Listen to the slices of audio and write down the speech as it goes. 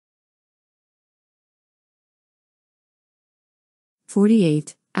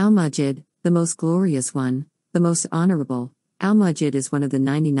48. Al-Majid, the most glorious one, the most honorable. Al-Majid is one of the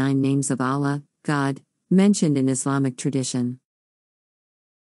 99 names of Allah, God, mentioned in Islamic tradition.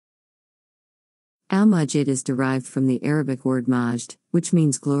 Al-Majid is derived from the Arabic word majd, which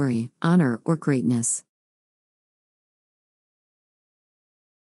means glory, honor, or greatness.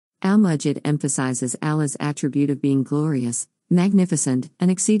 Al-Majid emphasizes Allah's attribute of being glorious, magnificent,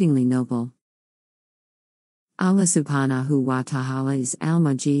 and exceedingly noble. Allah subhanahu wa ta'ala is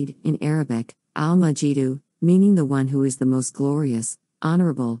Al-Majid, in Arabic, Al-Majidu, meaning the one who is the most glorious,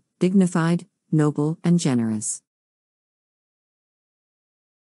 honorable, dignified, noble, and generous.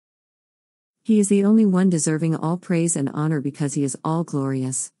 He is the only one deserving all praise and honor because he is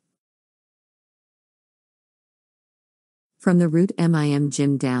all-glorious. From the root mim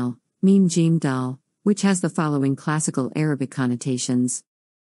jim dal, mim jim dal, which has the following classical Arabic connotations.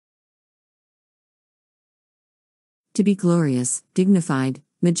 To be glorious, dignified,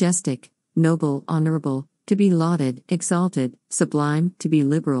 majestic, noble, honorable, to be lauded, exalted, sublime, to be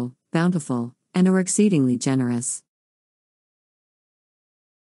liberal, bountiful, and or exceedingly generous.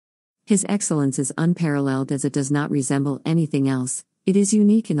 His excellence is unparalleled as it does not resemble anything else, it is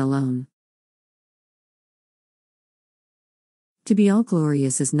unique and alone. To be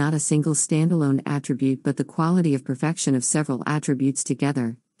all-glorious is not a single standalone attribute but the quality of perfection of several attributes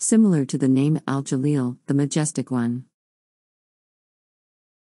together, similar to the name Al-Jalil, the majestic one.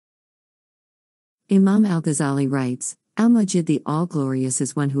 Imam al-Ghazali writes, Al-Majid the all-glorious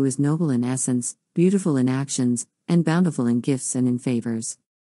is one who is noble in essence, beautiful in actions, and bountiful in gifts and in favors.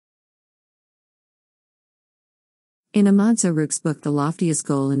 In Ahmad Zarruq's book The Loftiest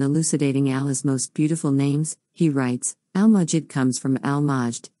Goal in Elucidating Allah's Most Beautiful Names, he writes, Al-Majid comes from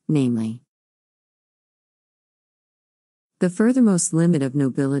al-Majd, namely, the furthermost limit of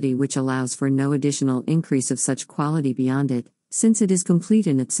nobility which allows for no additional increase of such quality beyond it, since it is complete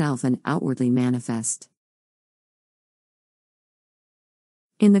in itself and outwardly manifest.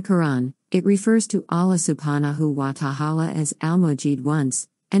 In the Quran, it refers to Allah subhanahu wa ta'ala as Al-Majid once,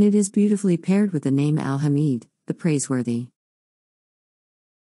 and it is beautifully paired with the name Al-Hamid, the praiseworthy.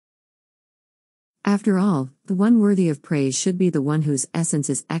 After all, the one worthy of praise should be the one whose essence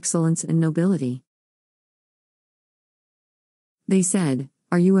is excellence and nobility. They said,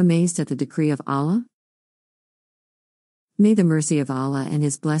 Are you amazed at the decree of Allah? May the mercy of Allah and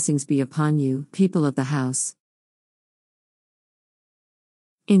His blessings be upon you, people of the house.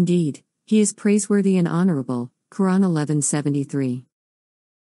 Indeed, He is praiseworthy and honorable. Quran 11:73.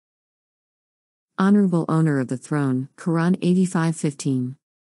 Honorable owner of the throne. Quran 85:15.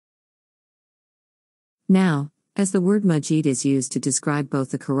 Now, as the word Majid is used to describe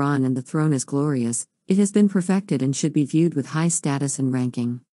both the Quran and the throne as glorious, it has been perfected and should be viewed with high status and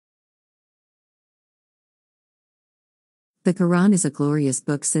ranking. The Quran is a glorious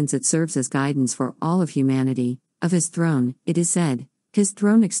book since it serves as guidance for all of humanity. Of His throne, it is said, His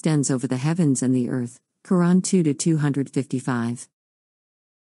throne extends over the heavens and the earth. Quran 2-255.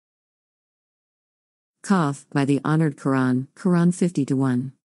 Qaf, by the honored Quran, Quran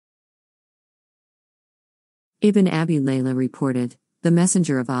 50-1. Ibn Abi Layla reported, The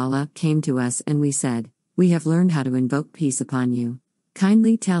Messenger of Allah came to us and we said, We have learned how to invoke peace upon you.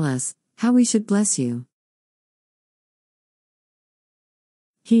 Kindly tell us, how we should bless you.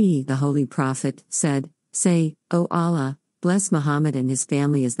 He, the Holy Prophet, said, Say, O Allah, bless Muhammad and his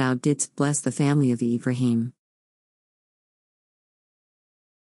family as thou didst bless the family of Ibrahim.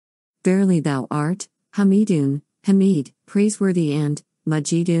 Verily thou art, Hamidun, Hamid, praiseworthy and,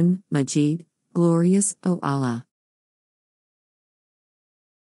 Majidun, Majid, glorious, O Allah.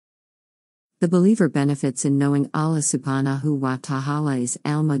 The believer benefits in knowing Allah subhanahu wa ta'ala is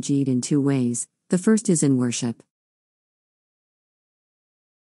Al-Majid in two ways. The first is in worship.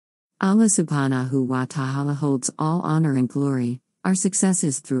 Allah subhanahu wa ta'ala holds all honor and glory. Our success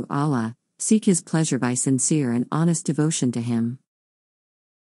is through Allah. Seek His pleasure by sincere and honest devotion to Him.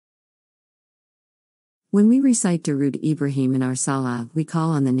 When we recite Durud Ibrahim in our Salah, we call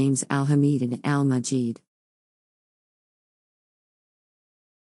on the names Al-Hamid and Al-Majid.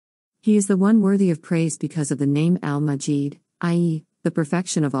 He is the one worthy of praise because of the name Al-Majid, i.e., the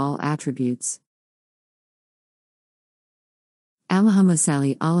perfection of all attributes. Allahumma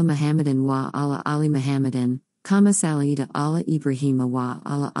salli ala Muhammadin wa ala ali Muhammadin, kama sallaita ala Ibrahima wa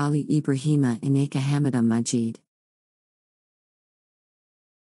ala ali Ibrahima innaka Hamidum Majid.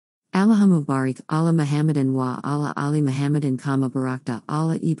 Allahumma barik ala Muhammadin wa ala ali Muhammadin kama barakta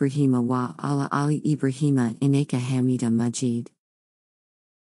ala Ibrahima wa ala ali Ibrahima innaka Hamidum Majid.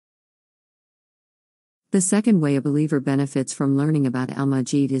 The second way a believer benefits from learning about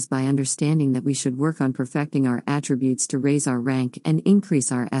Al-Majid is by understanding that we should work on perfecting our attributes to raise our rank and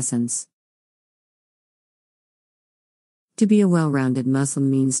increase our essence. To be a well-rounded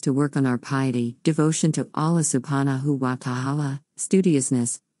Muslim means to work on our piety, devotion to Allah subhanahu wa ta'ala,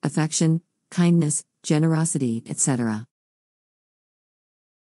 studiousness, affection, kindness, generosity, etc.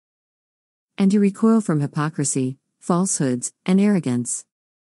 And to recoil from hypocrisy, falsehoods, and arrogance.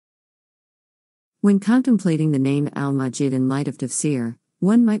 When contemplating the name Al-Majid in light of tafsir,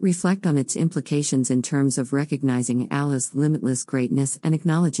 one might reflect on its implications in terms of recognizing Allah's limitless greatness and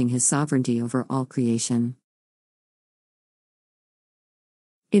acknowledging His sovereignty over all creation.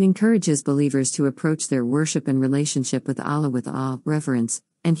 It encourages believers to approach their worship and relationship with Allah with awe, reverence,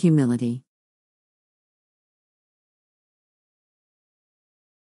 and humility.